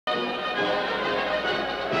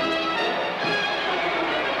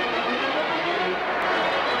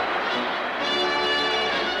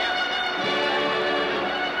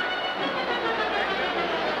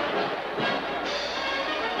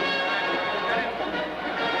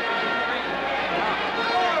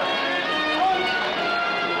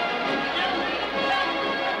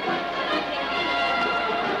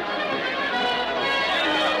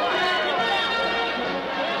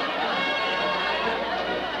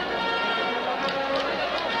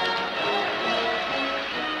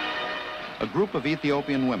group of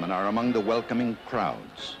Ethiopian women are among the welcoming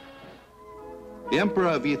crowds. The Emperor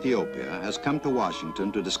of Ethiopia has come to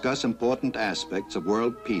Washington to discuss important aspects of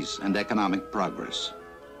world peace and economic progress.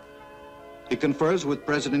 He confers with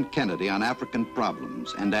President Kennedy on African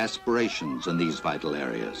problems and aspirations in these vital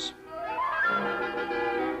areas.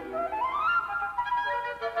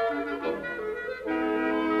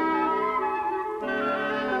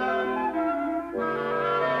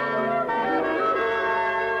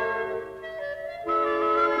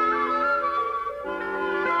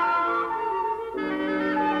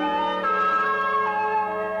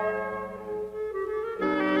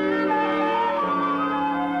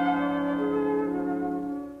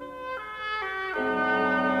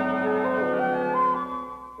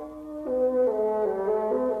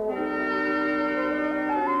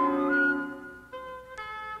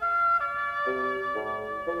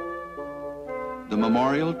 The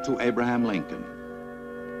memorial to Abraham Lincoln.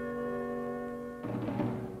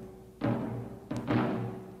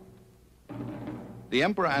 The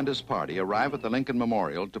Emperor and his party arrive at the Lincoln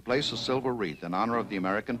Memorial to place a silver wreath in honor of the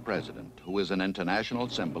American president, who is an international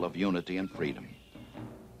symbol of unity and freedom.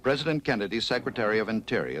 President Kennedy's Secretary of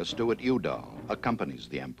Interior, Stuart Udall, accompanies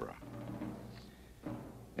the Emperor.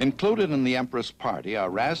 Included in the Emperor's party are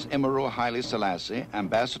Ras Emperor Haile Selassie,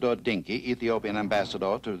 Ambassador Dinky, Ethiopian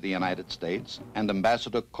Ambassador to the United States, and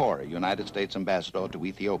Ambassador Corey, United States Ambassador to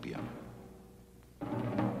Ethiopia.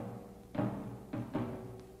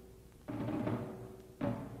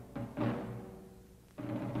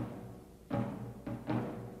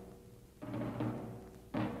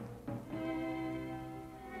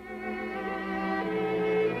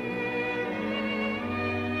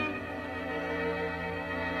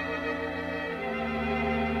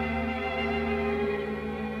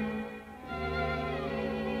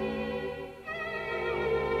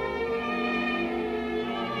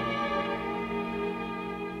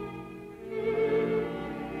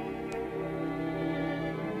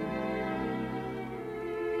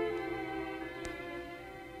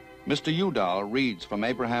 Mr. Udall reads from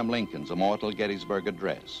Abraham Lincoln's immortal Gettysburg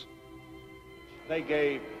Address. They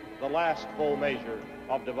gave the last full measure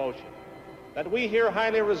of devotion. That we here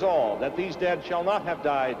highly resolve that these dead shall not have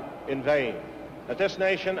died in vain, that this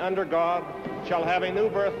nation under God shall have a new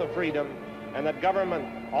birth of freedom, and that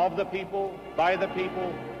government of the people, by the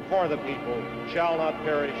people, for the people, shall not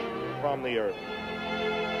perish from the earth.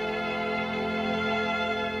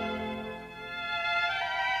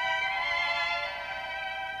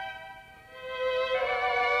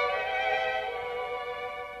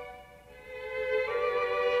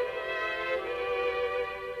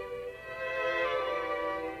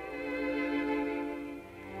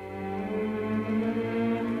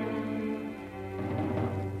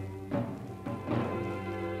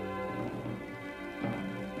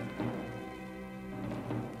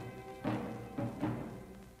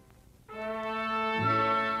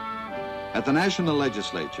 At the National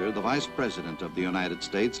Legislature, the Vice President of the United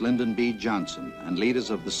States, Lyndon B. Johnson, and leaders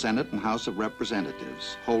of the Senate and House of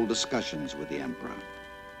Representatives hold discussions with the Emperor.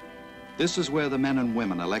 This is where the men and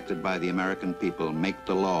women elected by the American people make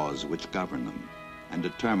the laws which govern them and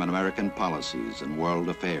determine American policies and world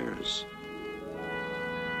affairs.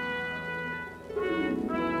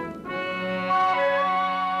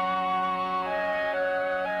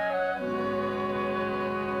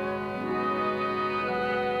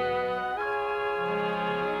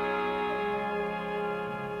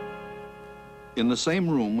 In the same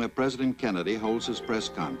room where President Kennedy holds his press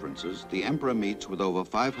conferences, the Emperor meets with over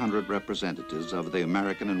 500 representatives of the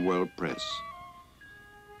American and world press.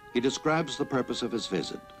 He describes the purpose of his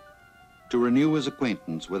visit: to renew his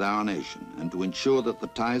acquaintance with our nation and to ensure that the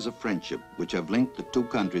ties of friendship which have linked the two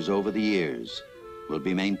countries over the years will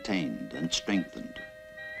be maintained and strengthened.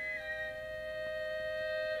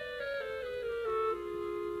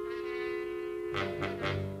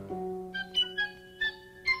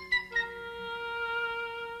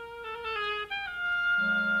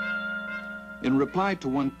 In reply to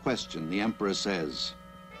one question, the Emperor says,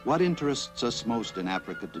 "What interests us most in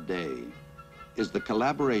Africa today is the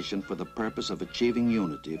collaboration for the purpose of achieving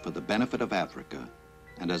unity for the benefit of Africa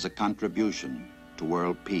and as a contribution to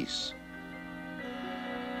world peace."